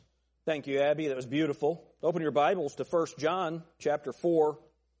Thank you, Abby. That was beautiful. Open your Bibles to 1 John chapter 4.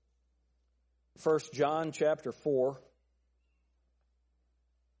 1 John chapter 4.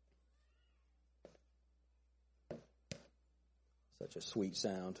 Such a sweet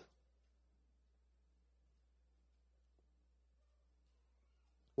sound.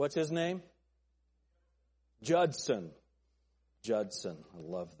 What's his name? Judson. Judson. I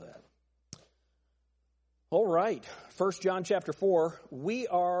love that. All right. 1 John chapter 4.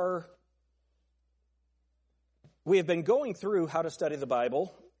 We have been going through how to study the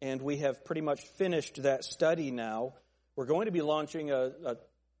Bible, and we have pretty much finished that study now. We're going to be launching a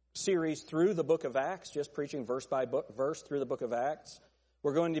series through the book of Acts, just preaching verse by verse through the book of Acts.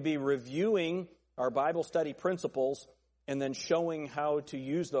 We're going to be reviewing our Bible study principles and then showing how to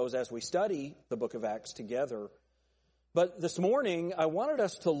use those as we study the book of Acts together. But this morning, I wanted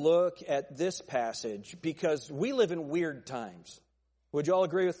us to look at this passage because we live in weird times. Would you all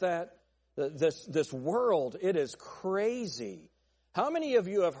agree with that? This world, it is crazy. How many of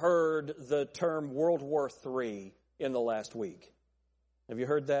you have heard the term World War III in the last week? Have you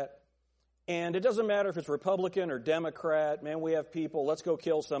heard that? And it doesn't matter if it's Republican or Democrat. Man, we have people, let's go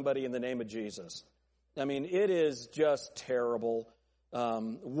kill somebody in the name of Jesus. I mean, it is just terrible.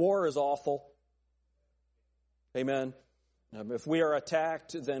 War is awful. Amen. If we are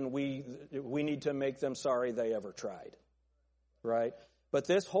attacked, then we need to make them sorry they ever tried. Right? But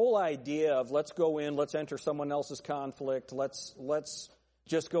this whole idea of let's go in, let's enter someone else's conflict, let's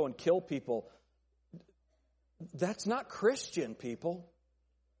just go and kill people, that's not Christian, people.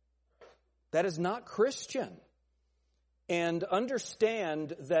 That is not Christian. And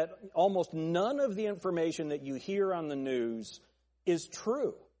understand that almost none of the information that you hear on the news is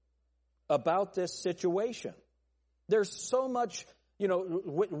true about this situation. There's so much,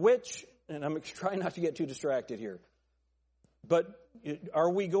 and I'm trying not to get too distracted here, but are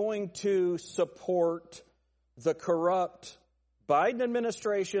we going to support the corrupt Biden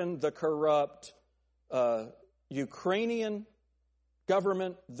administration, the corrupt Ukrainian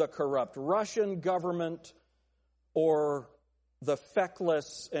government, the corrupt Russian government, or the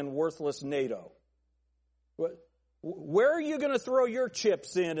feckless and worthless NATO? Where are you going to throw your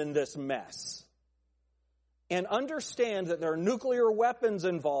chips in this mess? And understand that there are nuclear weapons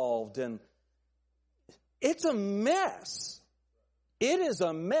involved, and it's a mess. It is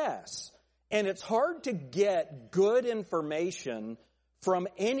a mess. And it's hard to get good information from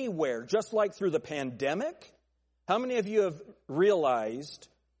anywhere, just like through the pandemic. How many of you have realized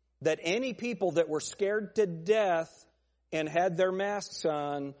that any people that were scared to death and had their masks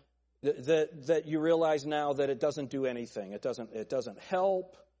on, that you realize now that it doesn't do anything? It doesn't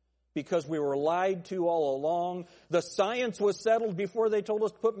help. Because we were lied to all along. The science was settled before they told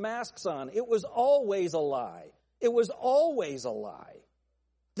us to put masks on. It was always a lie. It was always a lie.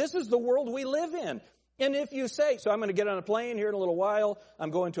 This is the world we live in. And if you say, so I'm going to get on a plane here in a little while.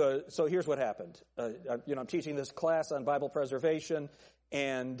 So here's what happened. I'm teaching this class on Bible preservation.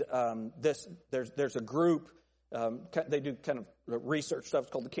 And there's a group, they do kind of research stuff.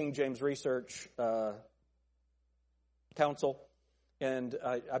 It's called the King James Research Council. And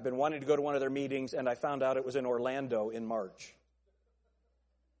I've been wanting to go to one of their meetings, and I found out it was in Orlando in March.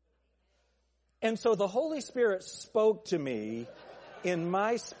 And so the Holy Spirit spoke to me in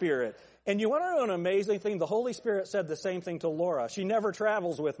my spirit. And you want to know an amazing thing? The Holy Spirit said the same thing to Laura. She never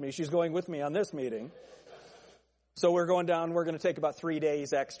travels with me. She's going with me on this meeting. So we're going down. We're going to take about 3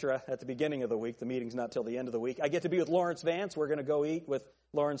 days extra at the beginning of the week. The meeting's not till the end of the week. I get to be with Lawrence Vance. We're going to go eat with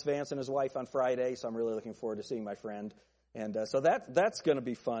Lawrence Vance and his wife on Friday. So I'm really looking forward to seeing my friend. And so that's going to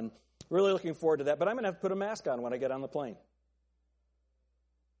be fun. Really looking forward to that. But I'm going to have to put a mask on when I get on the plane.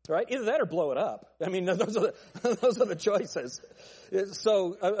 Right? Either that or blow it up. I mean, those are the choices.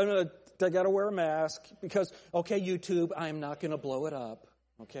 So I got to wear a mask because, okay, YouTube, I'm not going to blow it up.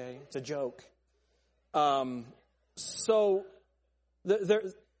 Okay? It's a joke. So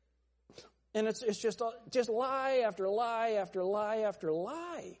it's just lie after lie after lie after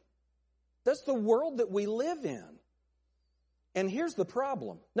lie. That's the world that we live in. And here's the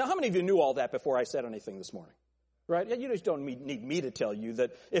problem. Now, how many of you knew all that before I said anything this morning? Right? You just don't need me to tell you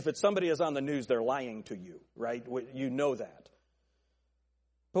that if it's somebody is on the news, they're lying to you, right? You know that.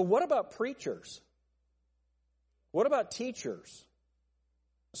 But what about preachers? What about teachers?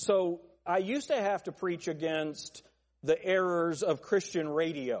 So I used to have to preach against the errors of Christian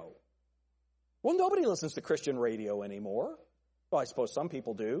radio. Well, nobody listens to Christian radio anymore. Well, I suppose some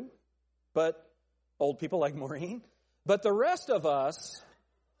people do, but old people like Maureen. But the rest of us,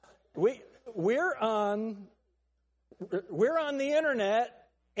 we're on the internet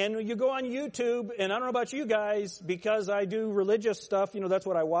And you go on YouTube, and I don't know about you guys, because I do religious stuff, that's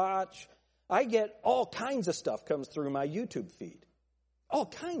what I watch. I get all kinds of stuff comes through my YouTube feed. All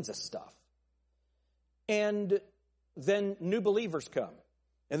kinds of stuff. And then new believers come,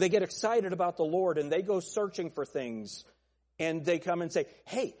 and they get excited about the Lord, and they go searching for things, and they come and say,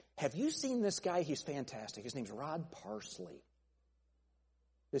 hey, have you seen this guy? He's fantastic. His name's Rod Parsley.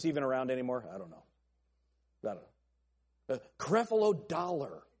 Is he even around anymore? I don't know. Creflo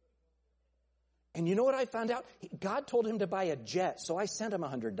Dollar. And you know what I found out? God told him to buy a jet, so I sent him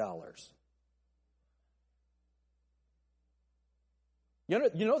 $100.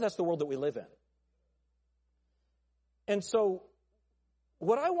 You know that's the world that we live in. And so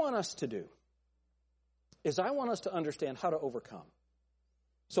what I want us to do is I want us to understand how to overcome.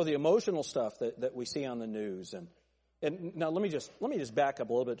 So the emotional stuff that we see on the news, and now let me just back up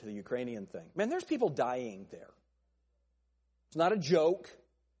a little bit to the Ukrainian thing. Man, there's people dying there. It's not a joke.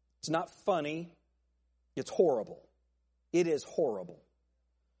 It's not funny. It's horrible. It is horrible.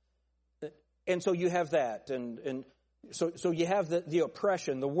 And so you have that, and so you have the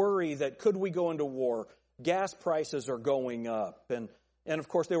oppression, the worry that could we go into war? Gas prices are going up, and of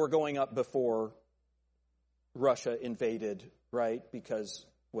course they were going up before Russia invaded, right? Because,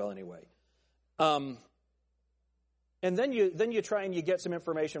 well, anyway. And then you try and you get some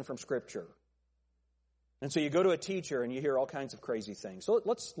information from Scripture. And so you go to a teacher and you hear all kinds of crazy things. So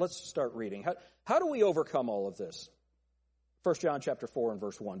let's start reading. How do we overcome all of this? 1 John chapter 4 and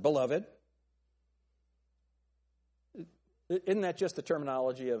verse 1. Beloved, isn't that just the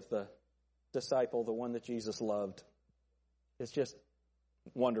terminology of the disciple, the one that Jesus loved? It's just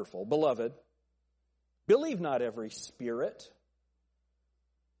wonderful. Beloved, believe not every spirit.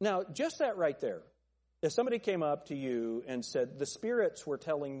 Now, just that right there. If somebody came up to you and said, the spirits were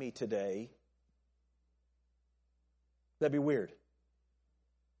telling me today, that'd be weird.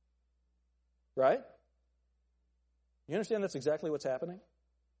 Right? You understand that's exactly what's happening?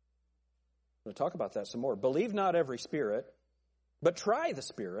 I'm going to talk about that some more. Believe not every spirit, but try the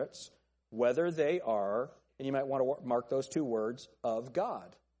spirits, whether they are, and you might want to mark those two words, of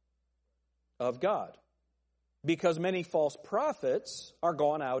God. Of God. Because many false prophets are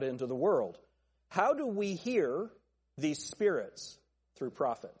gone out into the world. How do we hear these spirits? Through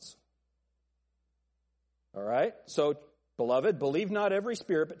prophets. All right? So, beloved, believe not every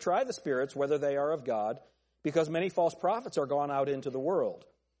spirit, but try the spirits, whether they are of God, because many false prophets are gone out into the world.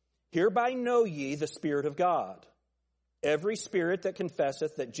 Hereby know ye the Spirit of God. Every spirit that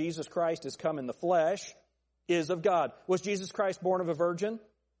confesseth that Jesus Christ is come in the flesh is of God. Was Jesus Christ born of a virgin?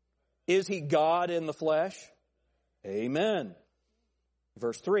 Is he God in the flesh? Amen.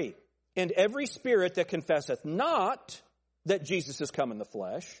 Verse 3. And every spirit that confesseth not that Jesus is come in the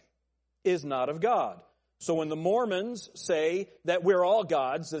flesh is not of God. So when the Mormons say that we're all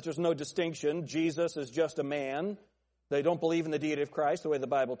gods, that there's no distinction, Jesus is just a man, they don't believe in the deity of Christ the way the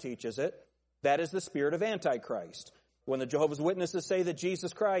Bible teaches it, that is the spirit of Antichrist. When the Jehovah's Witnesses say that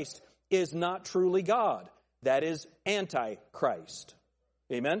Jesus Christ is not truly God, that is Antichrist.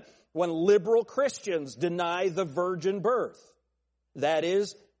 Amen? When liberal Christians deny the virgin birth, that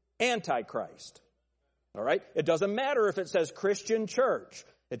is Antichrist. All right? It doesn't matter if it says Christian church.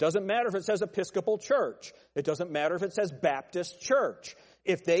 It doesn't matter if it says Episcopal church. It doesn't matter if it says Baptist church.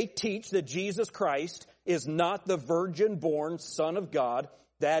 If they teach that Jesus Christ is not the virgin-born Son of God,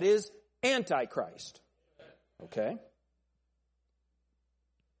 that is Antichrist. Okay?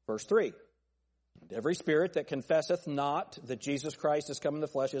 Verse 3. And every spirit that confesseth not that Jesus Christ is come in the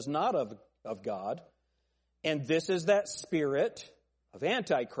flesh is not of God. And this is that spirit of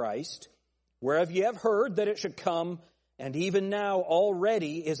Antichrist, whereof ye have heard that it should come, and even now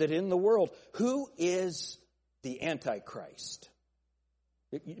already is it in the world. Who is the Antichrist?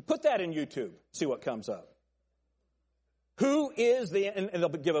 Put that in YouTube, see what comes up. Who is and they'll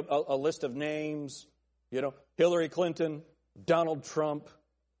give a list of names, Hillary Clinton, Donald Trump,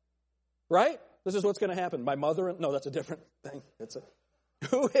 right? This is what's going to happen. My mother, no, that's a different thing.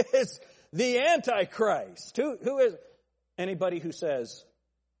 Who is the Antichrist? Who is anybody who says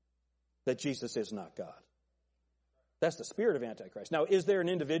that Jesus is not God? That's the spirit of Antichrist. Now, is there an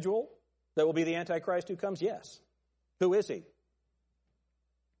individual that will be the Antichrist who comes? Yes. Who is he?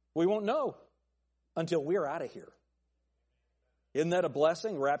 We won't know until we're out of here. Isn't that a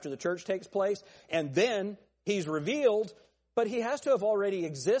blessing? Where after the church takes place, and then he's revealed, but he has to have already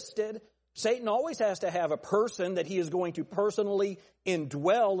existed. Satan always has to have a person that he is going to personally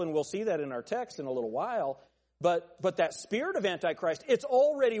indwell, and we'll see that in our text in a little while. But that spirit of Antichrist, it's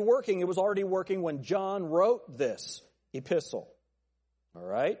already working. It was already working when John wrote this epistle. All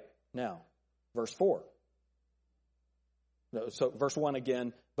right? Now, verse 4. So verse 1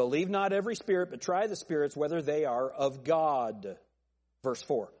 again. believe not every spirit, but try the spirits whether they are of God. Verse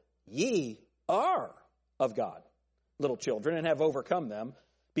 4, ye are of God, little children, and have overcome them,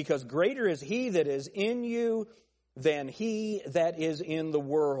 because greater is he that is in you than he that is in the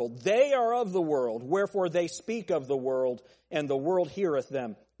world. They are of the world, wherefore they speak of the world, and the world heareth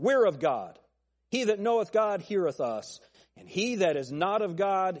them. We're of God. He that knoweth God heareth us, and he that is not of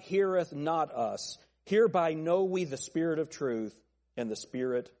God heareth not us. Hereby know we the spirit of truth and the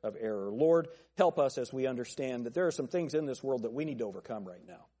spirit of error. Lord, help us as we understand that there are some things in this world that we need to overcome right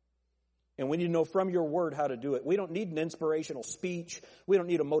now. And we need to know from your word how to do it. We don't need an inspirational speech. We don't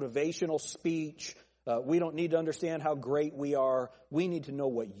need a motivational speech. We don't need to understand how great we are. We need to know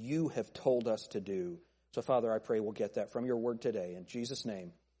what you have told us to do. So, Father, I pray we'll get that from your word today. In Jesus'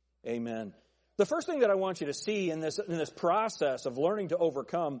 name, amen. The first thing that I want you to see in this process of learning to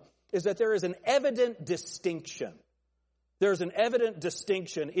overcome is that there is an evident distinction. There's an evident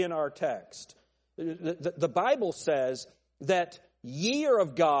distinction in our text. The Bible says that ye are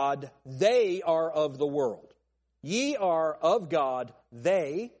of God, they are of the world. Ye are of God,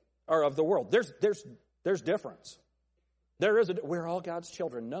 they are of the world. There's difference. We're all God's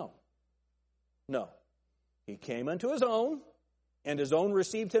children. No. He came unto his own, and his own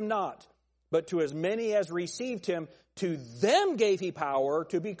received him not. But to as many as received him, to them gave he power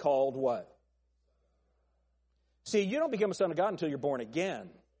to be called what? See, you don't become a son of God until you're born again.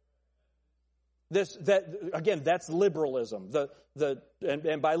 That's liberalism.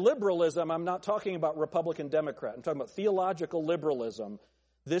 And by liberalism, I'm not talking about Republican Democrat. I'm talking about theological liberalism.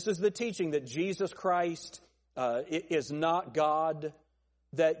 This is the teaching that Jesus Christ is not God,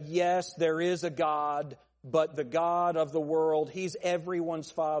 that yes, there is a God, but the God of the world, he's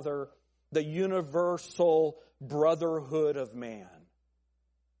everyone's father, the universal brotherhood of man.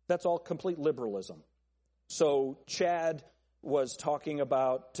 That's all complete liberalism. So Chad was talking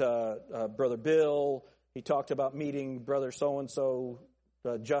about Brother Bill. He talked about meeting Brother so-and-so,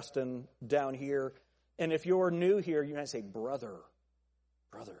 Justin, down here. And if you're new here, you might say, brother,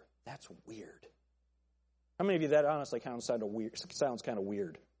 that's weird. How many of you that honestly sounds kind of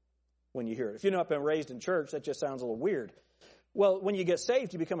weird when you hear it? If you've not been raised in church, that just sounds a little weird. Well, when you get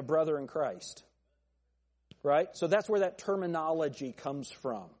saved, you become a brother in Christ. Right? So that's where that terminology comes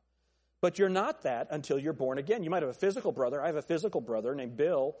from. But you're not that until you're born again. You might have a physical brother. I have a physical brother named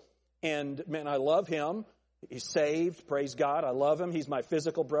Bill. And, man, I love him. He's saved. Praise God. I love him. He's my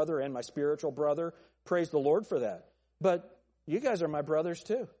physical brother and my spiritual brother. Praise the Lord for that. But you guys are my brothers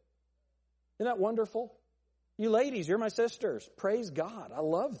too. Isn't that wonderful? You ladies, you're my sisters. Praise God. I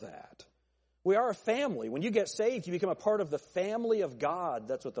love that. We are a family. When you get saved, you become a part of the family of God.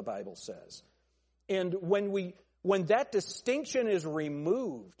 That's what the Bible says. And when that distinction is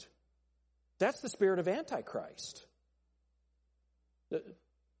removed, that's the spirit of Antichrist.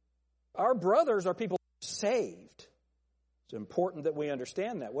 Our brothers are people saved. It's important that we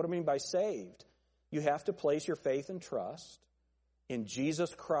understand that. What do I mean by saved? You have to place your faith and trust in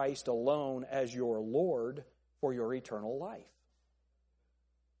Jesus Christ alone as your Lord for your eternal life.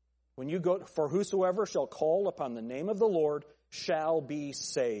 When you go, for whosoever shall call upon the name of the Lord shall be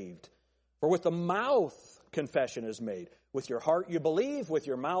saved. For with the mouth confession is made. With your heart you believe, with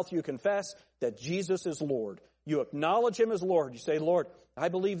your mouth you confess that Jesus is Lord. You acknowledge him as Lord. You say, Lord, I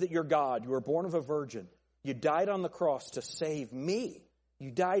believe that you're God. You were born of a virgin. You died on the cross to save me.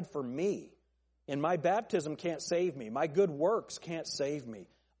 You died for me. And my baptism can't save me. My good works can't save me.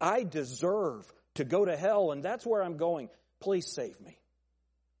 I deserve to go to hell, and that's where I'm going. Please save me.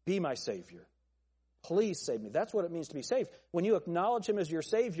 Be my Savior. Please save me. That's what it means to be saved. When you acknowledge him as your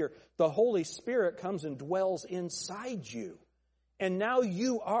Savior, the Holy Spirit comes and dwells inside you. And now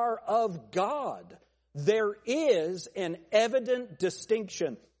you are of God. There is an evident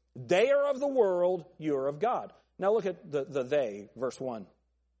distinction. They are of the world, you are of God. Now look at the they, verse 1.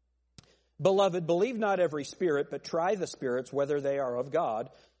 Beloved, believe not every spirit, but try the spirits, whether they are of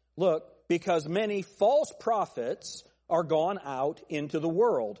God. Look, because many false prophets are gone out into the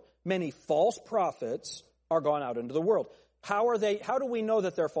world. Many false prophets are gone out into the world. How do we know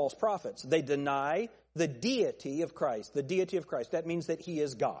that they're false prophets? They deny the deity of Christ. The deity of Christ. That means that he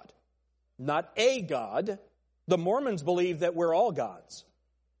is God. Not a God. The Mormons believe that we're all gods.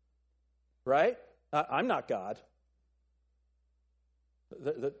 Right? I'm not God.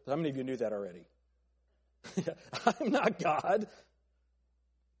 How many of you knew that already? I'm not God.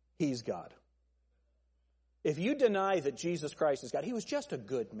 He's God. If you deny that Jesus Christ is God, he was just a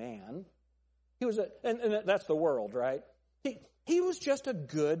good man. He was and that's the world, right? He was just a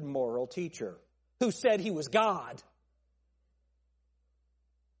good moral teacher who said he was God.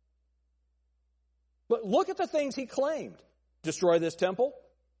 But look at the things he claimed. Destroy this temple.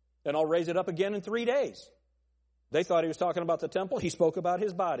 And I'll raise it up again in 3 days. They thought he was talking about the temple. He spoke about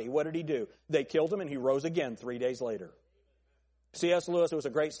his body. What did he do? They killed him and he rose again 3 days later. C.S. Lewis, it was a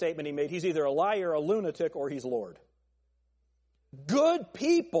great statement he made. He's either a liar, a lunatic, or he's Lord. Good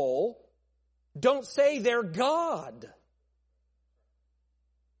people don't say they're God.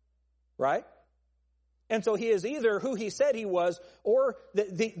 Right? And so he is either who he said he was, or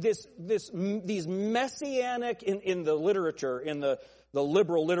these messianic, in the literature, in the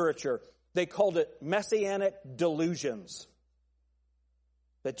liberal literature, they called it messianic delusions.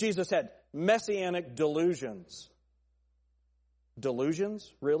 That Jesus had messianic delusions.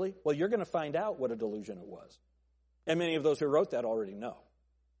 Delusions? Really? Well, you're going to find out what a delusion it was. And many of those who wrote that already know.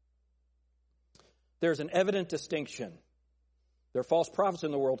 There's an evident distinction. There are false prophets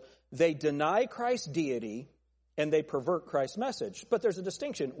in the world. They deny Christ's deity and they pervert Christ's message. But there's a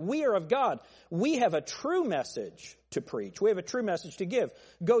distinction. We are of God. We have a true message to preach. We have a true message to give.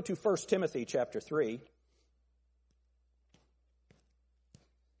 Go to 1 Timothy chapter 3.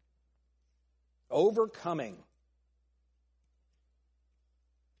 Overcoming.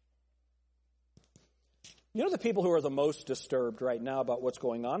 You know, the people who are the most disturbed right now about what's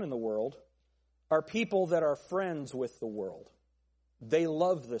going on in the world are people that are friends with the world. They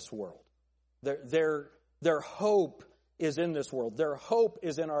love this world. Their hope is in this world. Their hope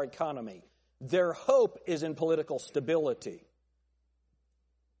is in our economy. Their hope is in political stability.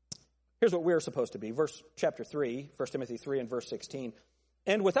 Here's what we're supposed to be. Chapter 3, 1 Timothy 3 and verse 16.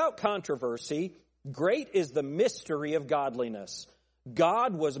 And without controversy, great is the mystery of godliness.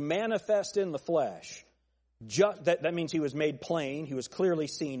 God was manifest in the flesh. That means he was made plain. He was clearly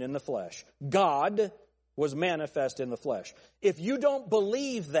seen in the flesh. God was manifest in the flesh. If you don't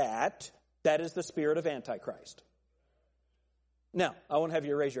believe that, that is the spirit of Antichrist. Now, I won't have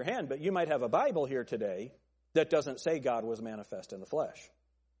you raise your hand, but you might have a Bible here today that doesn't say God was manifest in the flesh.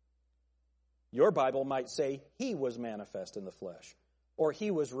 Your Bible might say he was manifest in the flesh, or he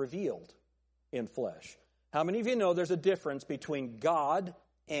was revealed in flesh. How many of you know there's a difference between God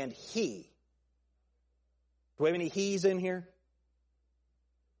and he? Do we have any he's in here?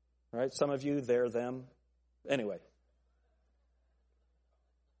 All right, some of you, they're, them. Anyway.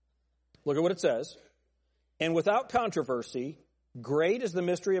 Look at what it says. And without controversy, great is the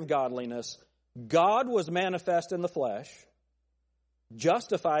mystery of godliness. God was manifest in the flesh,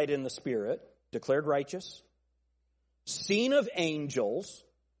 justified in the Spirit, declared righteous, seen of angels.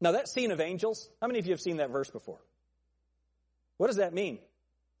 Now that seen of angels, how many of you have seen that verse before? What does that mean?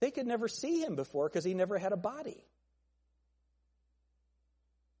 They could never see him before because he never had a body.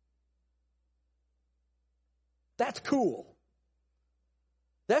 That's cool.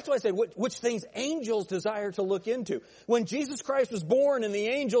 That's why I said which things angels desire to look into. When Jesus Christ was born and the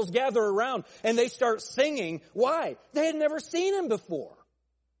angels gather around and they start singing, why? They had never seen him before.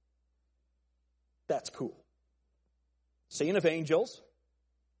 That's cool. Seen of angels,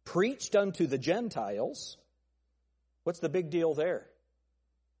 preached unto the Gentiles. What's the big deal there?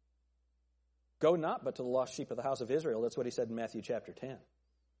 Go not but to the lost sheep of the house of Israel. That's what he said in Matthew chapter 10. Do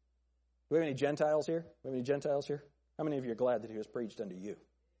we have any Gentiles here? How many of you are glad that he was preached unto you?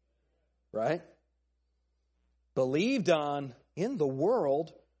 Right? Believed on in the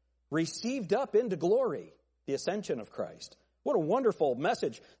world, received up into glory, the ascension of Christ. What a wonderful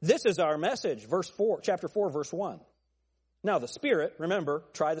message. This is our message. Chapter 4, verse 1. Now the Spirit, remember,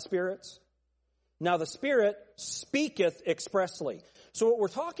 try the spirits. Now the Spirit speaketh expressly. So what we're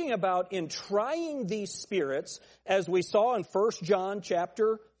talking about in trying these spirits, as we saw in 1 John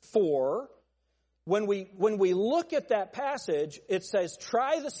chapter 4, when we look at that passage, it says,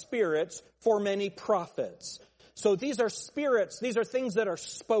 try the spirits for many prophets. So these are spirits, these are things that are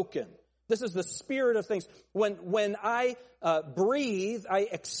spoken. This is the spirit of things. When I breathe, I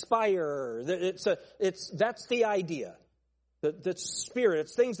expire. That's the idea. The spirit,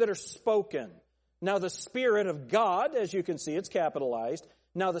 it's things that are spoken. Now the Spirit of God, as you can see, it's capitalized.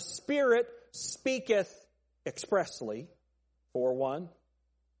 Now the Spirit speaketh expressly, 4:1,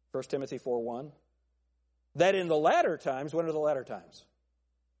 1 Timothy 4:1, that in the latter times, when are the latter times?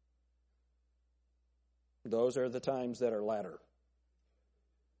 Those are the times that are latter.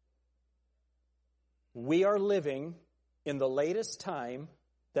 We are living in the latest time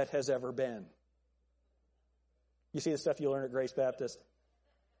that has ever been. You see the stuff you learn at Grace Baptist?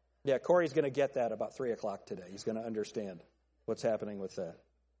 Yeah, Corey's going to get that about 3 o'clock today. He's going to understand what's happening with that.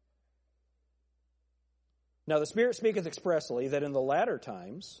 Now the Spirit speaketh expressly that in the latter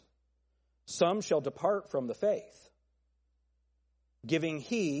times some shall depart from the faith, giving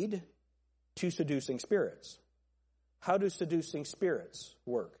heed to seducing spirits. How do seducing spirits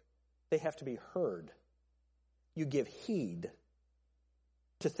work? They have to be heard. You give heed.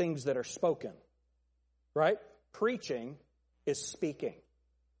 to things that are spoken. Right? Preaching is speaking.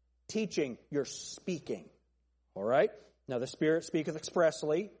 Teaching, you're speaking. All right? Now the Spirit speaketh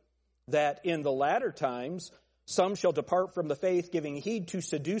expressly that in the latter times some shall depart from the faith, giving heed to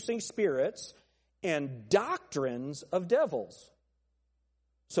seducing spirits and doctrines of devils.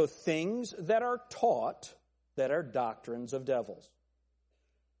 So things that are taught that are doctrines of devils.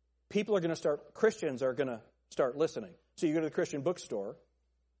 Christians are going to start listening. So you go to the Christian bookstore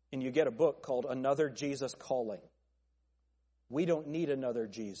and you get a book called Another Jesus Calling. We don't need another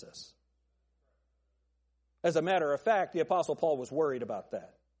Jesus. As a matter of fact, the Apostle Paul was worried about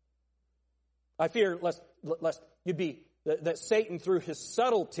that. I fear lest that Satan, through his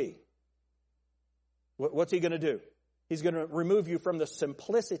subtlety, what's he going to do? He's going to remove you from the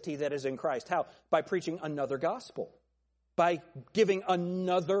simplicity that is in Christ. How? By preaching another gospel. By giving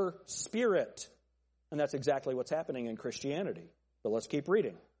another spirit. And that's exactly what's happening in Christianity. But let's keep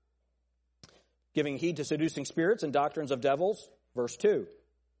reading. Giving heed to seducing spirits and doctrines of devils. Verse 2.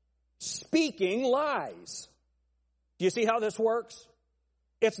 Speaking lies. Do you see how this works?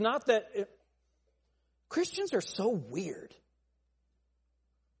 It's not that... Christians are so weird.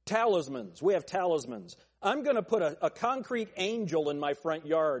 Talismans. We have talismans. I'm going to put a concrete angel in my front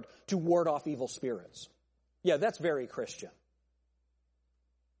yard to ward off evil spirits. Yeah, that's very Christian.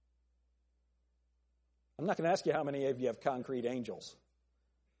 I'm not going to ask you how many of you have concrete angels.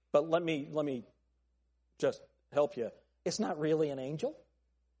 But let me just help you. It's not really an angel.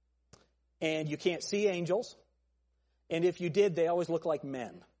 And you can't see angels. And if you did, they always look like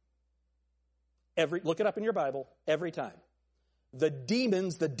men. Look it up in your Bible every time. The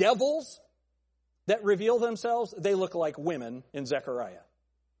demons, the devils that reveal themselves, they look like women in Zechariah.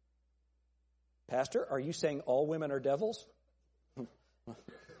 Pastor, are you saying all women are devils?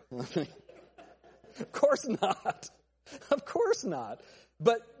 Of course not. Of course not.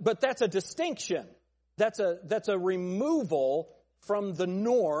 But that's a distinction. That's a removal from the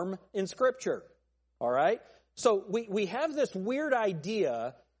norm in Scripture. All right? So we have this weird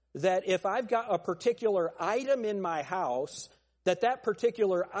idea that if I've got a particular item in my house, that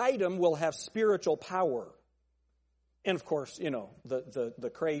particular item will have spiritual power. And of course,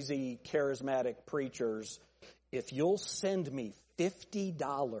 the crazy charismatic preachers, if you'll send me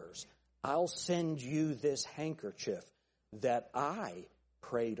 $50, I'll send you this handkerchief that I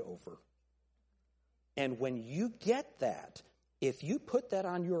prayed over. And when you get that, if you put that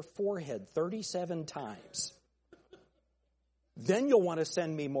on your forehead 37 times, then you'll want to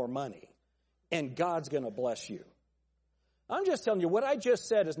send me more money. And God's going to bless you. I'm just telling you, what I just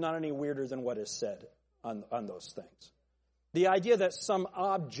said is not any weirder than what is said on those things. The idea that some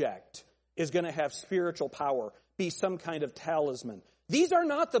object is going to have spiritual power, be some kind of talisman. These are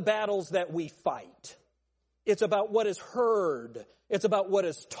not the battles that we fight. It's about what is heard. It's about what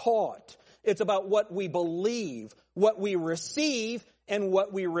is taught. It's about what we believe, what we receive, and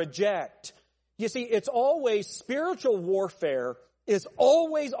what we reject. You see, it's always, spiritual warfare is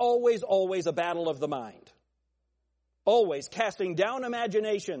always, always, always a battle of the mind. Always casting down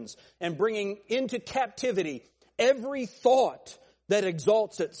imaginations and bringing into captivity every thought that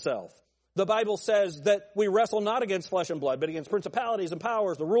exalts itself. The Bible says that we wrestle not against flesh and blood, but against principalities and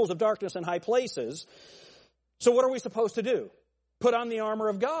powers, the rules of darkness in high places. So what are we supposed to do? Put on the armor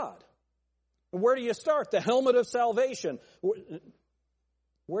of God. Where do you start? The helmet of salvation.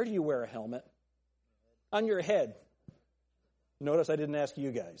 Where do you wear a helmet? On your head. Notice I didn't ask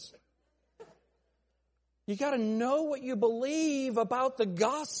you guys. You got to know what you believe about the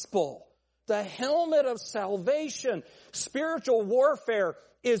gospel. The helmet of salvation. Spiritual warfare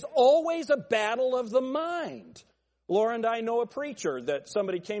is always a battle of the mind. Laura and I know a preacher that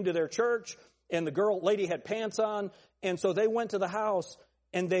somebody came to their church and the lady had pants on, and so they went to the house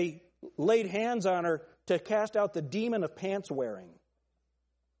and they laid hands on her to cast out the demon of pants wearing.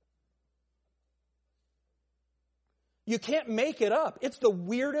 You can't make it up. It's the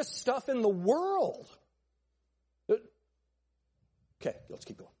weirdest stuff in the world. Okay, let's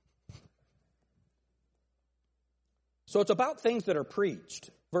keep going. So it's about things that are preached.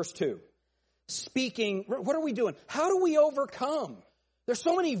 Verse 2. Speaking, what are we doing? How do we overcome? There's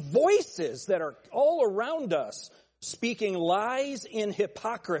so many voices that are all around us speaking lies in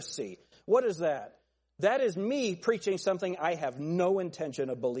hypocrisy. What is that? That is me preaching something I have no intention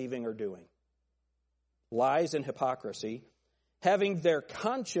of believing or doing. Lies and hypocrisy, having their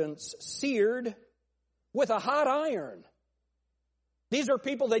conscience seared with a hot iron. These are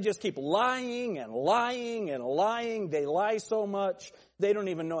people, they just keep lying and lying and lying. They lie so much, they don't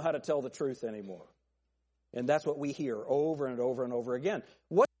even know how to tell the truth anymore. And that's what we hear over and over and over again.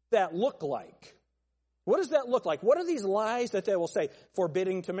 What does that look like? What does that look like? What are these lies that they will say?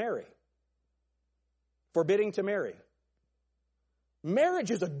 Forbidding to marry. Forbidding to marry.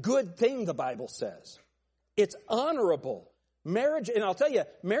 Marriage is a good thing, the Bible says. It's honorable. Marriage, and I'll tell you,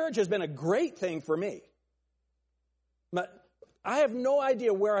 marriage has been a great thing for me. I have no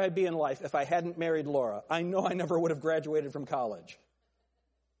idea where I'd be in life if I hadn't married Laura. I know I never would have graduated from college.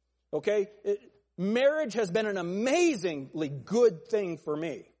 Okay? Marriage has been an amazingly good thing for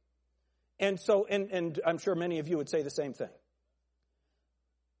me. And so, and I'm sure many of you would say the same thing.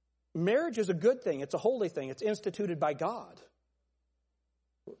 Marriage is a good thing. It's a holy thing. It's instituted by God.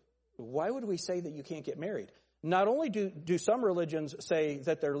 Why would we say that you can't get married? Not only do some religions say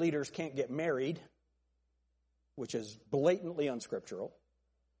that their leaders can't get married, which is blatantly unscriptural,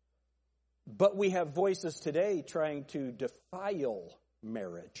 but we have voices today trying to defile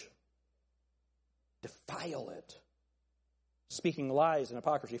marriage. Defile it. Speaking lies and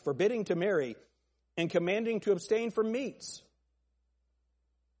hypocrisy, forbidding to marry, and commanding to abstain from meats.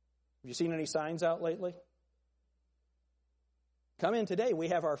 Have you seen any signs out lately? Come in today, we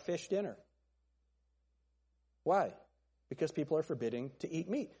have our fish dinner. Why? Because people are forbidding to eat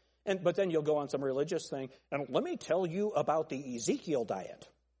meat. But then you'll go on some religious thing, and let me tell you about the Ezekiel diet.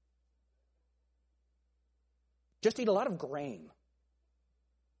 Just eat a lot of grain.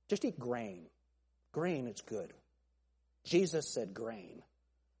 Just eat grain. Grain, it's good. Jesus said grain.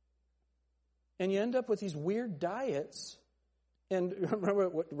 And you end up with these weird diets. And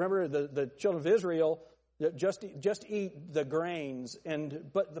remember the children of Israel, just eat the grains.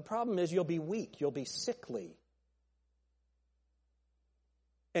 But the problem is you'll be weak. You'll be sickly.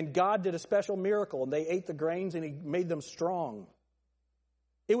 And God did a special miracle, and they ate the grains, and He made them strong.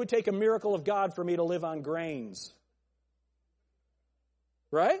 It would take a miracle of God for me to live on grains.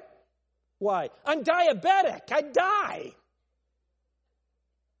 Right? Why? I'm diabetic. I'd die.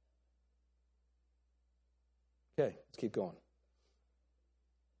 Okay, let's keep going.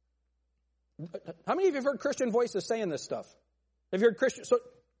 How many of you have heard Christian voices saying this stuff? Have you heard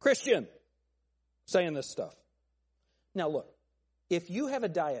Christian saying this stuff? Now look. If you have a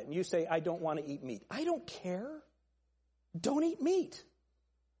diet and you say, I don't want to eat meat, I don't care. Don't eat meat.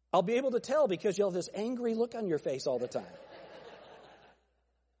 I'll be able to tell because you'll have this angry look on your face all the time.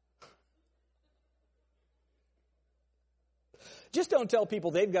 Just don't tell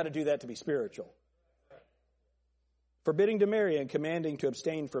people they've got to do that to be spiritual. Forbidding to marry and commanding to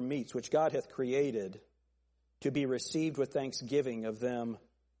abstain from meats, which God hath created to be received with thanksgiving of them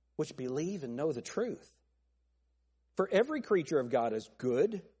which believe and know the truth. For every creature of God is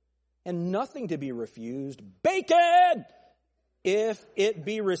good, and nothing to be refused. Bacon! If it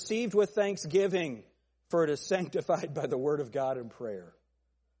be received with thanksgiving, for it is sanctified by the word of God in prayer.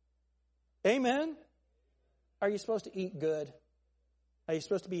 Amen? Are you supposed to eat good? Are you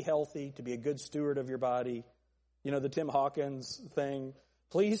supposed to be healthy, to be a good steward of your body? You know, the Tim Hawkins thing.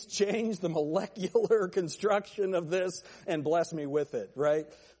 Please change the molecular construction of this and bless me with it, right?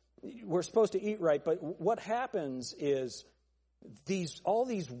 We're supposed to eat right, but what happens is all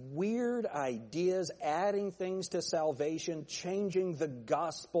these weird ideas, adding things to salvation, changing the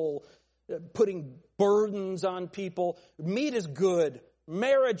gospel, putting burdens on people. Meat is good.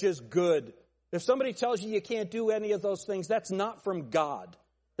 Marriage is good. If somebody tells you can't do any of those things, that's not from God.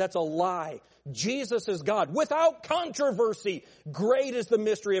 That's a lie. Jesus is God. Without controversy, great is the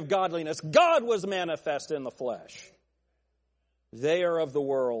mystery of godliness. God was manifest in the flesh. They are of the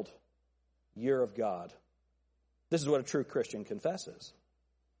world. You're of God. This is what a true Christian confesses.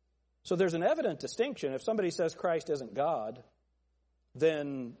 So there's an evident distinction. If somebody says Christ isn't God,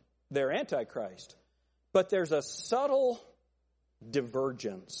 then they're Antichrist. But there's a subtle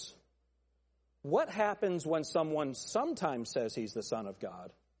divergence. What happens when someone sometimes says he's the Son of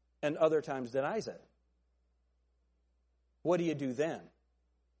God and other times denies it? What do you do then?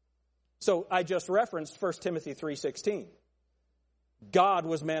 So I just referenced 1 Timothy 3:16. God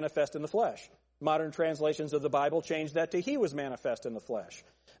was manifest in the flesh. Modern translations of the Bible changed that to He was manifest in the flesh.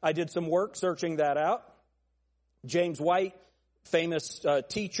 I did some work searching that out. James White, famous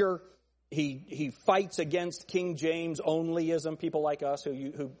teacher, he fights against King James onlyism, people like us who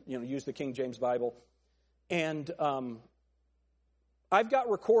use the King James Bible. And I've got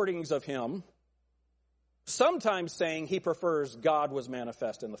recordings of him sometimes saying he prefers God was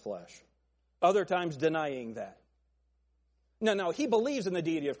manifest in the flesh. Other times denying that. No, he believes in the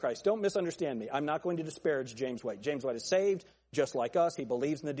deity of Christ. Don't misunderstand me. I'm not going to disparage James White. James White is saved, just like us. He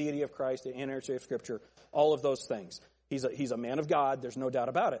believes in the deity of Christ, the inerrancy of Scripture, all of those things. He's a man of God. There's no doubt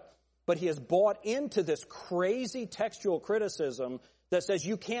about it. But he has bought into this crazy textual criticism that says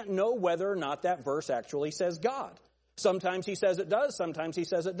you can't know whether or not that verse actually says God. Sometimes he says it does, sometimes he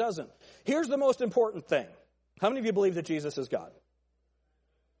says it doesn't. Here's the most important thing. How many of you believe that Jesus is God?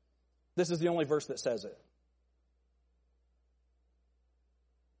 This is the only verse that says it.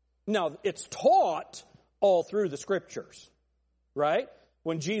 Now, it's taught all through the Scriptures, right?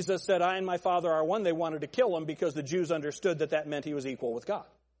 When Jesus said, I and my Father are one, they wanted to kill him because the Jews understood that that meant he was equal with God,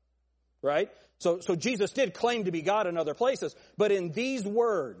 right? So Jesus did claim to be God in other places, but in these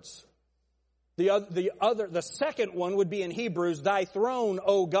words, the second one would be in Hebrews, thy throne,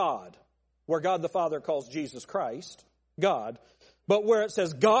 O God, where God the Father calls Jesus Christ God, but where it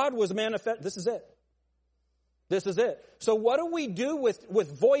says God was manifest, this is it. This is it. So what do we do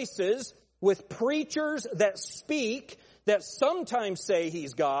with voices, with preachers that speak, that sometimes say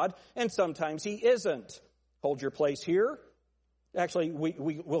he's God and sometimes he isn't? Hold your place here. Actually,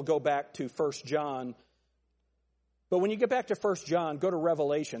 we'll go back to 1 John. But when you get back to 1 John, go to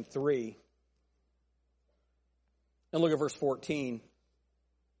Revelation 3. And look at verse 14.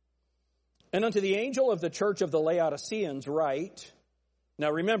 And unto the angel of the church of the Laodiceans write.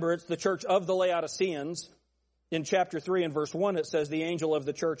 Now remember, it's the church of the Laodiceans. In chapter 3 and verse 1, it says the angel of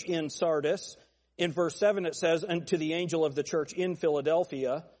the church in Sardis. In verse 7, it says unto the angel of the church in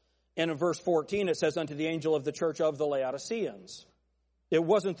Philadelphia. And in verse 14, it says unto the angel of the church of the Laodiceans. It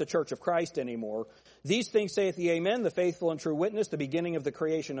wasn't the church of Christ anymore. These things saith the Amen, the faithful and true witness, the beginning of the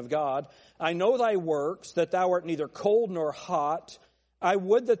creation of God. I know thy works, that thou art neither cold nor hot. I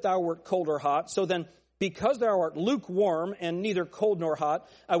would that thou wert cold or hot. So then, because thou art lukewarm and neither cold nor hot,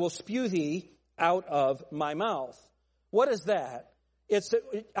 I will spew thee out of my mouth. What is that? It's,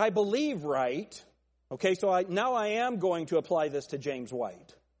 I believe right. Okay, so now I am going to apply this to James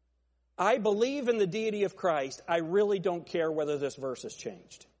White. I believe in the deity of Christ. I really don't care whether this verse has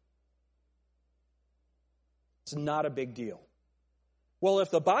changed. It's not a big deal. Well,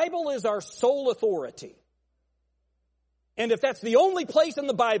 if the Bible is our sole authority, and if that's the only place in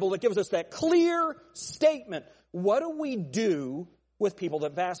the Bible that gives us that clear statement, what do we do with people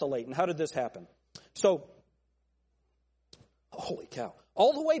that vacillate? And how did this happen? So, holy cow.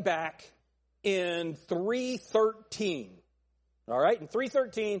 All the way back in 313, all right, in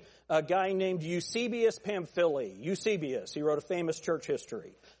 313, a guy named Eusebius Pamphili. Eusebius, he wrote a famous church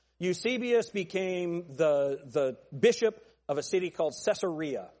history. Eusebius became the bishop of a city called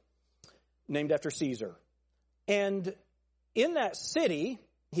Caesarea, named after Caesar. And in that city,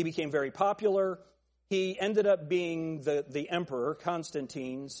 he became very popular. He ended up being the emperor,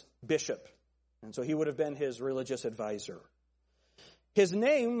 Constantine's bishop. And so he would have been his religious advisor. His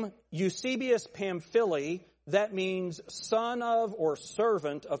name, Eusebius Pamphili, that means son of or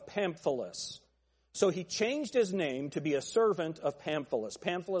servant of Pamphilus. So he changed his name to be a servant of Pamphilus.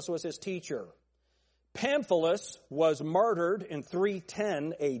 Pamphilus was his teacher. Pamphilus was martyred in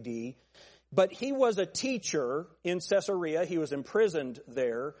 310 AD, but he was a teacher in Caesarea. He was imprisoned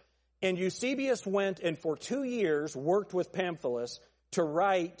there. And Eusebius went and for 2 years worked with Pamphilus to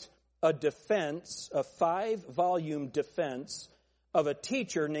write a defense, a 5-volume defense of a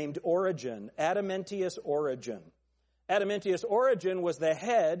teacher named Origen, Adamantius Origen. Adamantius Origen was the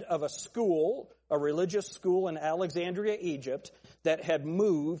head of a school, a religious school in Alexandria, Egypt, that had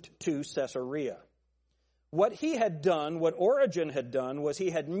moved to Caesarea. What he had done, what Origen had done, was he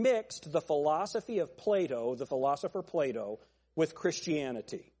had mixed the philosophy of Plato, the philosopher Plato, with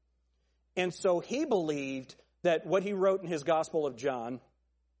Christianity. And so he believed that what he wrote in his Gospel of John,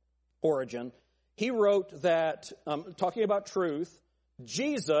 Origen, he wrote that, talking about truth,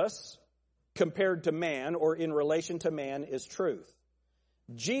 Jesus, compared to man, or in relation to man, is truth.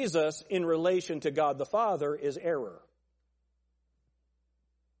 Jesus, in relation to God the Father, is error.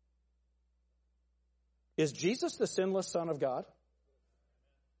 Is Jesus the sinless Son of God?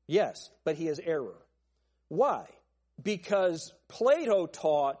 Yes, but he is error. Why? Because Plato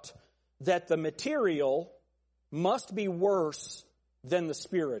taught that the material must be worse than the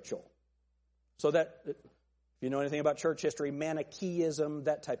spiritual. So that, if you know anything about church history, Manichaeism,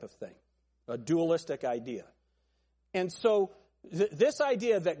 that type of thing. A dualistic idea. And so this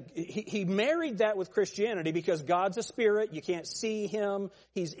idea that he married that with Christianity because God's a spirit, you can't see him,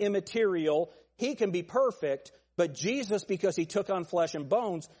 he's immaterial, he can be perfect, but Jesus, because he took on flesh and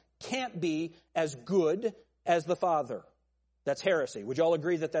bones, can't be as good as the Father. That's heresy. Would you all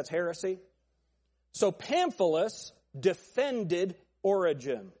agree that that's heresy? So Pamphilus defended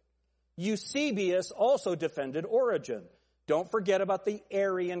Origen. Eusebius also defended Origen. Don't forget about the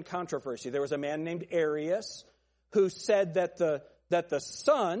Arian controversy. There was a man named Arius who said that the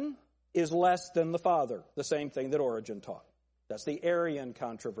Son is less than the Father, the same thing that Origen taught. That's the Arian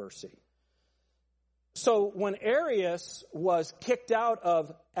controversy. So when Arius was kicked out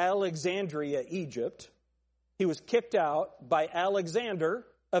of Alexandria, Egypt, He was kicked out by Alexander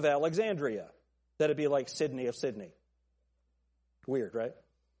of Alexandria. That'd be like Sydney of Sydney. Weird, right?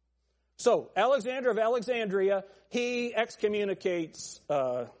 So, Alexander of Alexandria, he excommunicates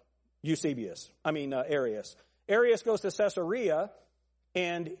Arius. Arius goes to Caesarea,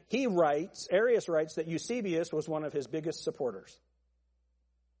 and Arius writes that Eusebius was one of his biggest supporters.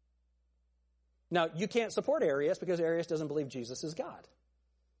 Now, you can't support Arius because Arius doesn't believe Jesus is God.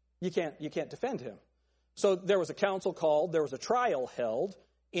 You can't defend him. So there was a council called, there was a trial held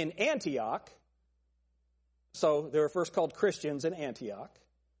in Antioch. So they were first called Christians in Antioch.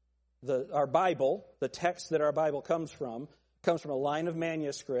 Our Bible, the text that our Bible comes from a line of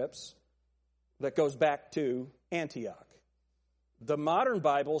manuscripts that goes back to Antioch. The modern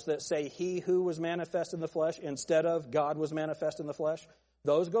Bibles that say he who was manifest in the flesh instead of God was manifest in the flesh,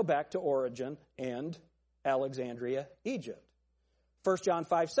 those go back to Origen and Alexandria, Egypt. 1 John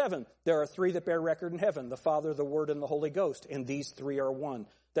 5:7, there are three that bear record in heaven, the Father, the Word, and the Holy Ghost, and these three are one.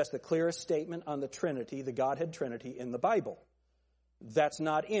 That's the clearest statement on the Trinity, the Godhead Trinity in the Bible. That's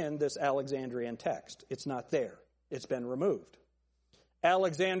not in this Alexandrian text. It's not there. It's been removed.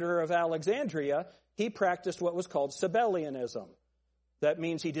 Alexander of Alexandria, he practiced what was called Sabellianism. That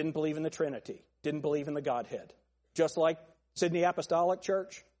means he didn't believe in the Trinity, didn't believe in the Godhead. Just like Sydney Apostolic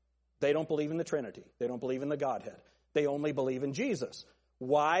Church, they don't believe in the Trinity. They don't believe in the Godhead. They only believe in Jesus.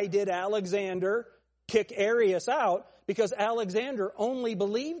 Why did Alexander kick Arius out? Because Alexander only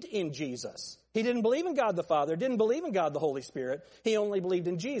believed in Jesus. He didn't believe in God the Father, didn't believe in God the Holy Spirit. He only believed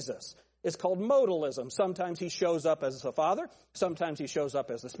in Jesus. It's called modalism. Sometimes he shows up as the Father, sometimes he shows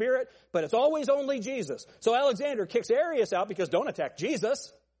up as the Spirit, but it's always only Jesus. So Alexander kicks Arius out because don't attack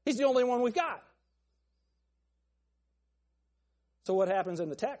Jesus. He's the only one we've got. So what happens in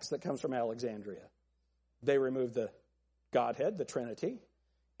the text that comes from Alexandria? They remove the Godhead, the Trinity,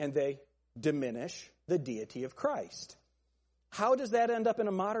 and they diminish the deity of Christ. How does that end up in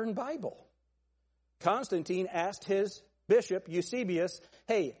a modern Bible? Constantine asked his bishop, Eusebius,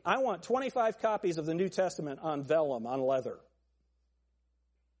 hey, I want 25 copies of the New Testament on vellum, on leather.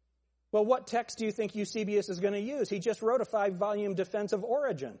 Well, what text do you think Eusebius is going to use? He just wrote a 5-volume defense of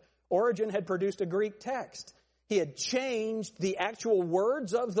Origen. Origen had produced a Greek text. He had changed the actual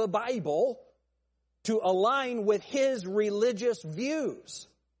words of the Bible to align with his religious views.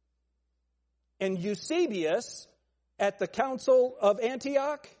 And Eusebius, at the Council of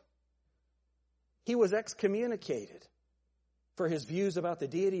Antioch, he was excommunicated for his views about the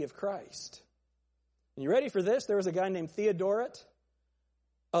deity of Christ. And you ready for this? There was a guy named Theodoret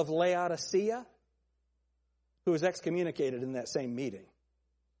of Laodicea who was excommunicated in that same meeting.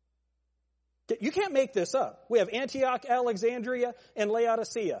 You can't make this up. We have Antioch, Alexandria, and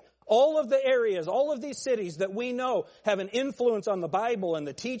Laodicea. All of the areas, all of these cities that we know have an influence on the Bible and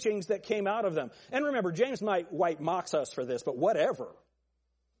the teachings that came out of them. And remember, James White mocks us for this, but whatever.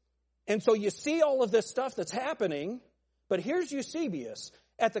 And so you see all of this stuff that's happening, but here's Eusebius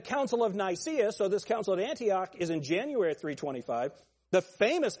at the Council of Nicaea. So this Council of Antioch is in January 325. The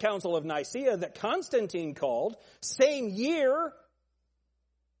famous Council of Nicaea that Constantine called, same year,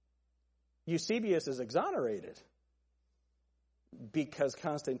 Eusebius is exonerated because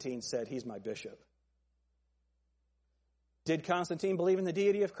Constantine said, he's my bishop. Did Constantine believe in the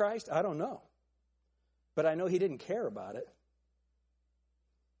deity of Christ? I don't know. But I know he didn't care about it.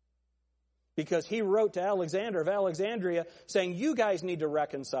 Because he wrote to Alexander of Alexandria saying, you guys need to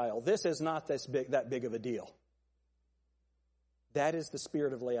reconcile. This is not that big of a deal. That is the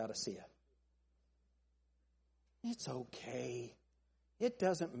spirit of Laodicea. It's okay. It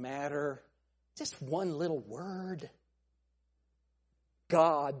doesn't matter. Just one little word.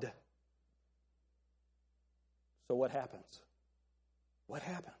 God. So what happens? What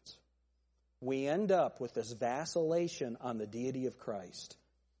happens? We end up with this vacillation on the deity of Christ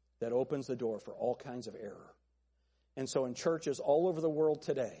that opens the door for all kinds of error. And so in churches all over the world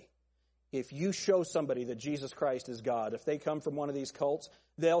today, if you show somebody that Jesus Christ is God, if they come from one of these cults,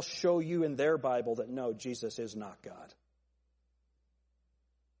 they'll show you in their Bible that no, Jesus is not God.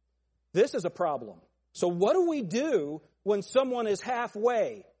 This is a problem. So what do we do when someone is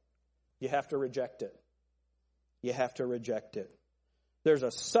halfway? You have to reject it. You have to reject it. There's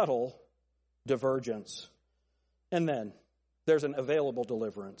a subtle divergence. And then there's an available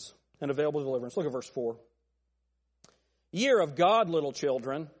deliverance. An available deliverance. Look at verse 4. Ye are of God, little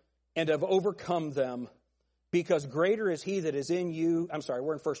children, and have overcome them, because greater is he that is in you. I'm sorry,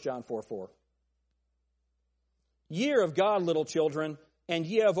 we're in 1 John 4:4. Ye are of God, little children, and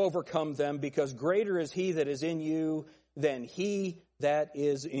ye have overcome them, because greater is he that is in you than he that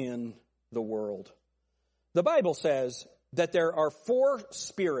is in the world. The Bible says that there are 4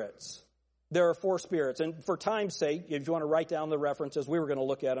 spirits there are 4 spirits. And for time's sake, if you want to write down the references, we were going to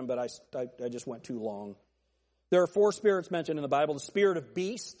look at them, but I just went too long. There are 4 spirits mentioned in the Bible. The spirit of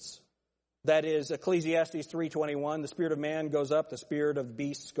beasts, that is Ecclesiastes 3:21. The spirit of man goes up, the spirit of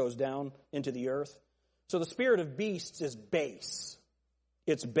beasts goes down into the earth. So the spirit of beasts is base.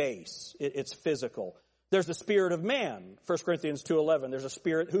 It's base. It's physical. There's the spirit of man, 1 Corinthians 2:11. There's a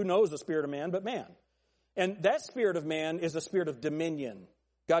spirit, who knows the spirit of man but man? And that spirit of man is the spirit of dominion.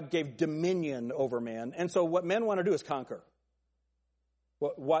 God gave dominion over man. And so what men want to do is conquer.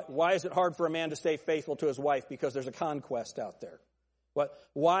 Why is it hard for a man to stay faithful to his wife? Because there's a conquest out there.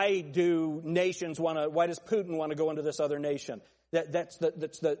 Why do nations why does Putin want to go into this other nation? That's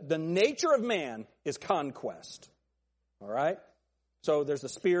the nature of man is conquest. All right? So there's the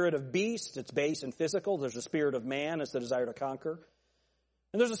spirit of beast, it's base and physical. There's the spirit of man, it's the desire to conquer.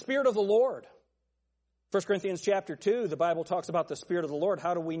 And there's the spirit of the Lord. 1 Corinthians chapter 2, the Bible talks about the Spirit of the Lord.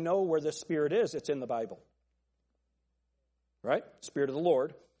 How do we know where this Spirit is? It's in the Bible. Right? Spirit of the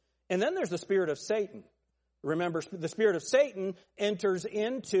Lord. And then there's the spirit of Satan. Remember, the spirit of Satan enters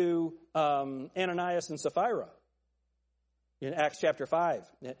into Ananias and Sapphira in Acts chapter 5,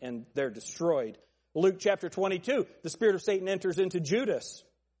 and they're destroyed. Luke chapter 22, the spirit of Satan enters into Judas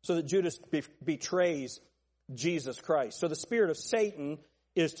so that Judas betrays Jesus Christ. So the spirit of Satan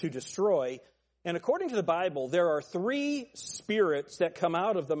is to destroy. And according to the Bible, there are 3 spirits that come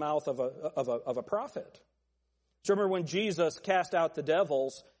out of the mouth of a prophet. So remember when Jesus cast out the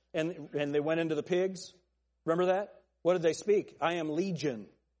devils and they went into the pigs? Remember that? What did they speak? I am legion.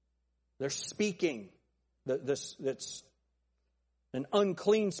 They're speaking. It's an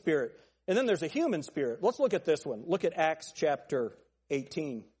unclean spirit. And then there's a human spirit. Let's look at this one. Look at Acts chapter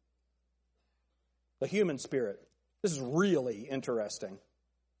 18. The human spirit. This is really interesting.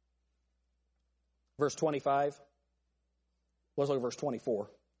 Verse 25. Let's look at verse 24.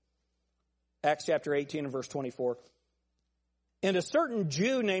 Acts chapter 18 and verse 24. And a certain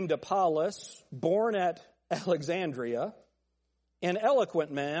Jew named Apollos, born at Alexandria, an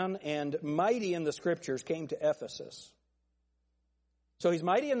eloquent man and mighty in the Scriptures, came to Ephesus. So he's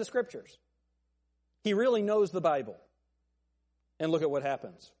mighty in the Scriptures. He really knows the Bible. And look at what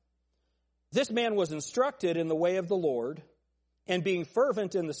happens. This man was instructed in the way of the Lord, and being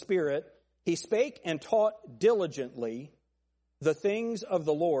fervent in the Spirit, he spake and taught diligently the things of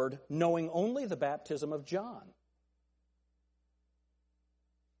the Lord, knowing only the baptism of John.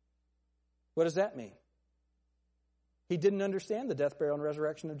 What does that mean? He didn't understand the death, burial, and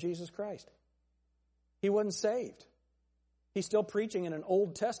resurrection of Jesus Christ. He wasn't saved. He's still preaching in an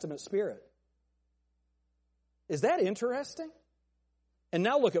Old Testament spirit. Is that interesting? And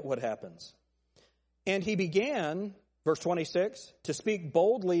now look at what happens. And he began, verse 26, to speak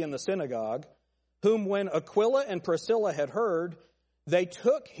boldly in the synagogue, whom when Aquila and Priscilla had heard, they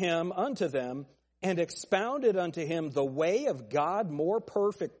took him unto them and expounded unto him the way of God more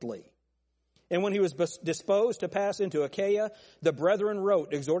perfectly. And when he was disposed to pass into Achaia, the brethren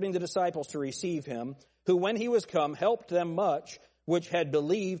wrote, exhorting the disciples to receive him, who when he was come helped them much, which had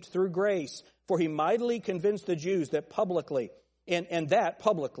believed through grace. For he mightily convinced the Jews that publicly,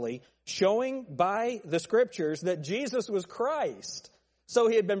 showing by the Scriptures that Jesus was Christ. So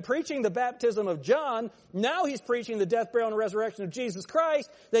he had been preaching the baptism of John. Now he's preaching the death, burial, and resurrection of Jesus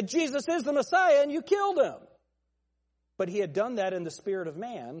Christ, that Jesus is the Messiah and you killed him. But he had done that in the spirit of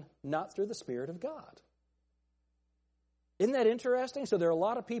man, not through the Spirit of God. Isn't that interesting? So there are a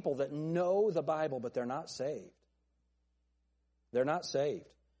lot of people that know the Bible, but they're not saved. They're not saved.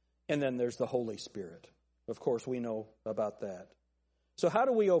 And then there's the Holy Spirit. Of course, we know about that. So how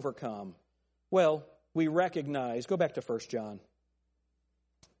do we overcome? Well, we recognize, go back to 1 John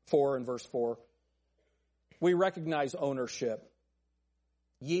 4 and verse 4. We recognize ownership.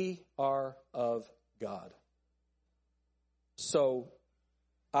 Ye are of God. So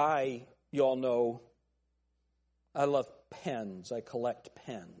you all know, I love pens. I collect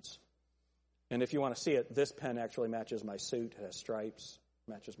pens. And if you want to see it, this pen actually matches my suit. It has stripes.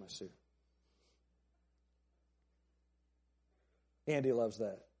 Matches my suit. Andy loves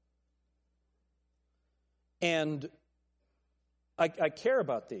that. And I care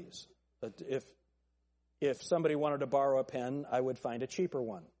about these. If somebody wanted to borrow a pen, I would find a cheaper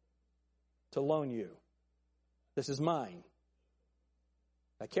one to loan you. This is mine.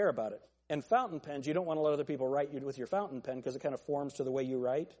 I care about it. And fountain pens, you don't want to let other people write you with your fountain pen because it kind of forms to the way you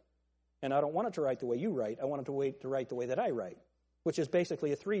write. And I don't want it to write the way you write. I want it to write the way that I write, which is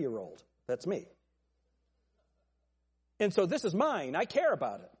basically a 3-year-old. That's me. And so this is mine. I care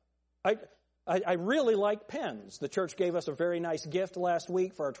about it. I really like pens. The church gave us a very nice gift last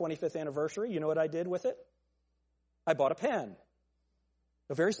week for our 25th anniversary. You know what I did with it? I bought a pen.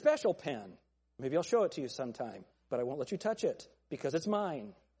 A very special pen. Maybe I'll show it to you sometime, but I won't let you touch it because it's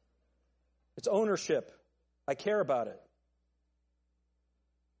mine. It's ownership. I care about it.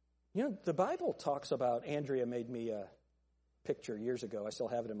 You know, the Bible talks about, Andrea made me a picture years ago. I still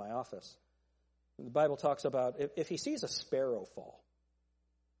have it in my office. The Bible talks about if he sees a sparrow fall,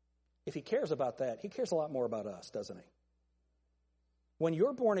 if he cares about that, he cares a lot more about us, doesn't he? When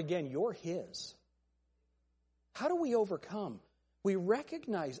you're born again, you're his. How do we overcome? We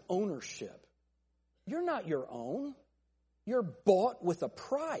recognize ownership. You're not your own. You're bought with a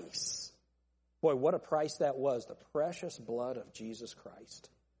price. Boy, what a price that was, the precious blood of Jesus Christ.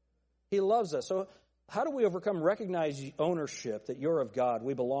 He loves us. So how do we overcome? Recognize ownership, that you're of God,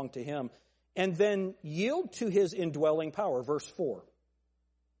 we belong to him, and then yield to his indwelling power. Verse 4.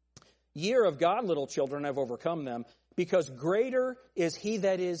 Ye are of God, little children, have overcome them, because greater is he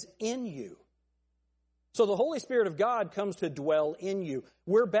that is in you. So the Holy Spirit of God comes to dwell in you.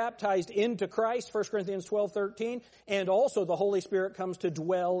 We're baptized into Christ, 1 Corinthians 12:13, and also the Holy Spirit comes to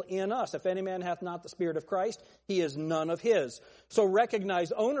dwell in us. If any man hath not the Spirit of Christ, he is none of his. So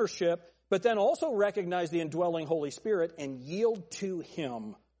recognize ownership, but then also recognize the indwelling Holy Spirit and yield to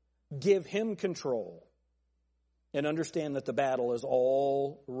him. Give him control. And understand that the battle is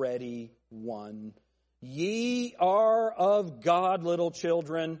already won. Ye are of God, little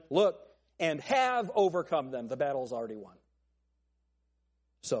children. Look, and have overcome them. The battle is already won.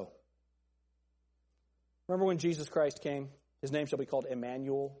 So, remember when Jesus Christ came? His name shall be called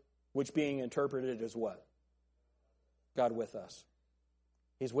Emmanuel, which being interpreted as what? God with us.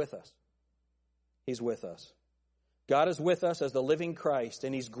 He's with us. He's with us. God is with us as the living Christ,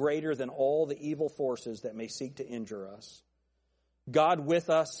 and he's greater than all the evil forces that may seek to injure us. God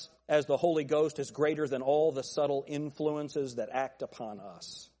with us as the Holy Ghost is greater than all the subtle influences that act upon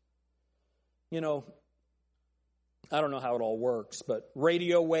us. You know, I don't know how it all works, but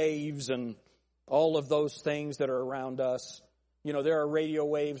radio waves and all of those things that are around us, you know, there are radio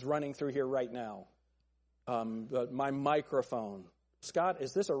waves running through here right now. My microphone. Scott,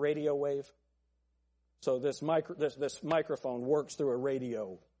 is this a radio wave? So this microphone works through a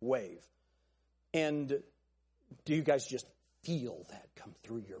radio wave. And do you guys just feel that come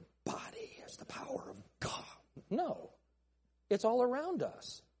through your body as the power of God? No. It's all around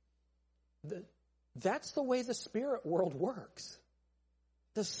us. That's the way the spirit world works.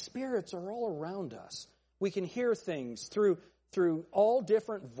 The spirits are all around us. We can hear things through all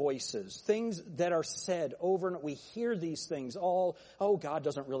different voices, things that are said over and we hear these things all, oh, God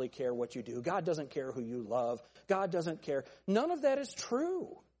doesn't really care what you do. God doesn't care who you love. God doesn't care. None of that is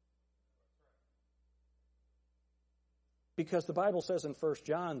true. Because the Bible says in 1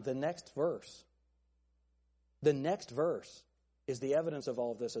 John, the next verse is the evidence of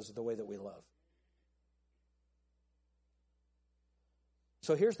all of this is the way that we love.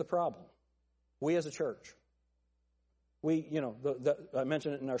 So here's the problem. We as a church, I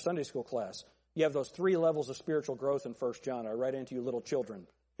mentioned it in our Sunday school class. You have those 3 levels of spiritual growth in 1 John. I write into you little children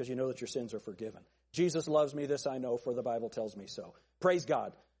because you know that your sins are forgiven. Jesus loves me, this I know, for the Bible tells me so. Praise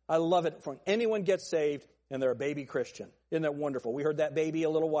God. I love it when anyone gets saved and they're a baby Christian. Isn't that wonderful? We heard that baby a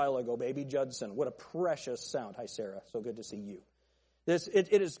little while ago, baby Judson. What a precious sound. Hi, Sarah. So good to see you.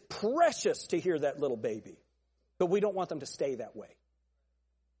 It is precious to hear that little baby. But we don't want them to stay that way.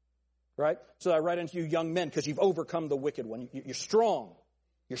 Right? So I write into you young men because you've overcome the wicked one. You're strong.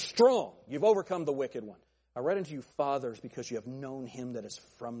 You're strong. You've overcome the wicked one. I write into you fathers because you have known him that is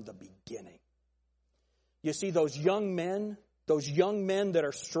from the beginning. You see those young men that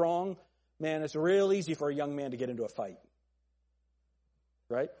are strong, man, it's real easy for a young man to get into a fight.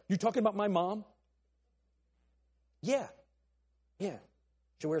 Right? You talking about my mom? Yeah.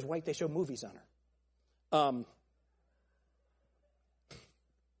 She wears white. They show movies on her.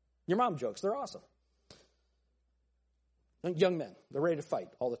 Your mom jokes, they're awesome. Young men, they're ready to fight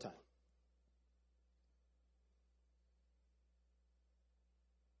all the time.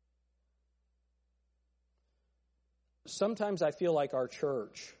 Sometimes I feel like our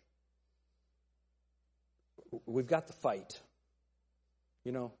church, we've got the fight.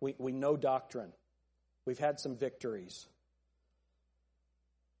 You know, we know doctrine. We've had some victories.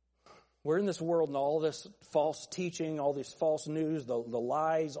 We're in this world and all this false teaching, all this false news, the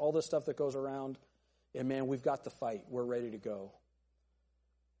lies, all this stuff that goes around. And man, we've got the fight. We're ready to go.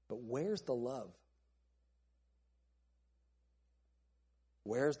 But where's the love?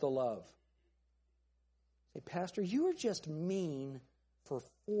 Where's the love? Say, Pastor, you were just mean for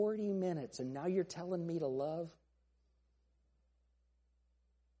 40 minutes and now you're telling me to love?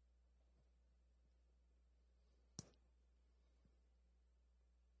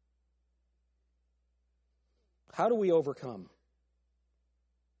 How do we overcome?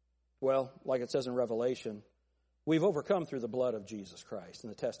 Well, like it says in Revelation, we've overcome through the blood of Jesus Christ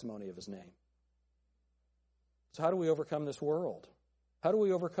and the testimony of his name. So how do we overcome this world? How do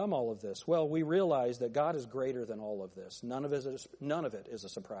we overcome all of this? Well, we realize that God is greater than all of this. None of it is a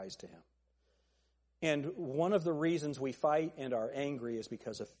surprise to him. And one of the reasons we fight and are angry is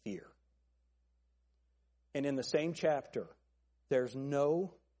because of fear. And in the same chapter, there's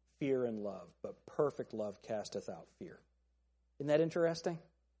no fear in love, but perfect love casteth out fear. Isn't that interesting?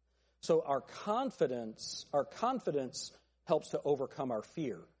 So our confidence helps to overcome our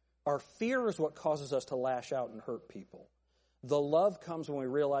fear. Our fear is what causes us to lash out and hurt people. The love comes when we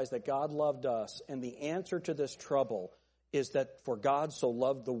realize that God loved us, and the answer to this trouble is that for God so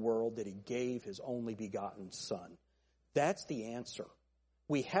loved the world that he gave his only begotten Son. That's the answer.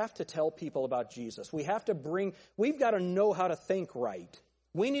 We have to tell people about Jesus. We've got to know how to think right.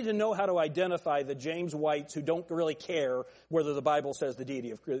 We need to know how to identify the James Whites who don't really care whether the Bible says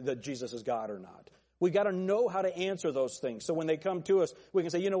that Jesus is God or not. We've got to know how to answer those things. So when they come to us, we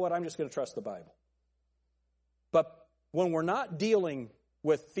can say, you know what, I'm just going to trust the Bible. But when we're not dealing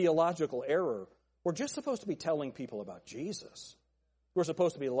with theological error, we're just supposed to be telling people about Jesus. We're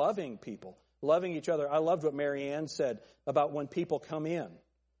supposed to be loving people, loving each other. I loved what Mary Ann said about when people come in,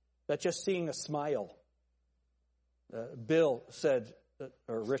 that just seeing a smile. Bill said,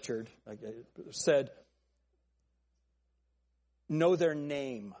 or Richard said, know their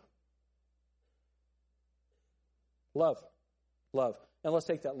name. Love. And let's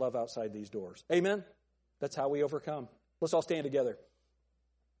take that love outside these doors. Amen? That's how we overcome. Let's all stand together.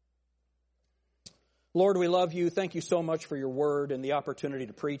 Lord, we love you. Thank you so much for your word and the opportunity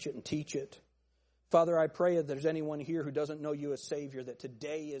to preach it and teach it. Father, I pray that there's anyone here who doesn't know you as Savior, that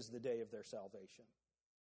today is the day of their salvation.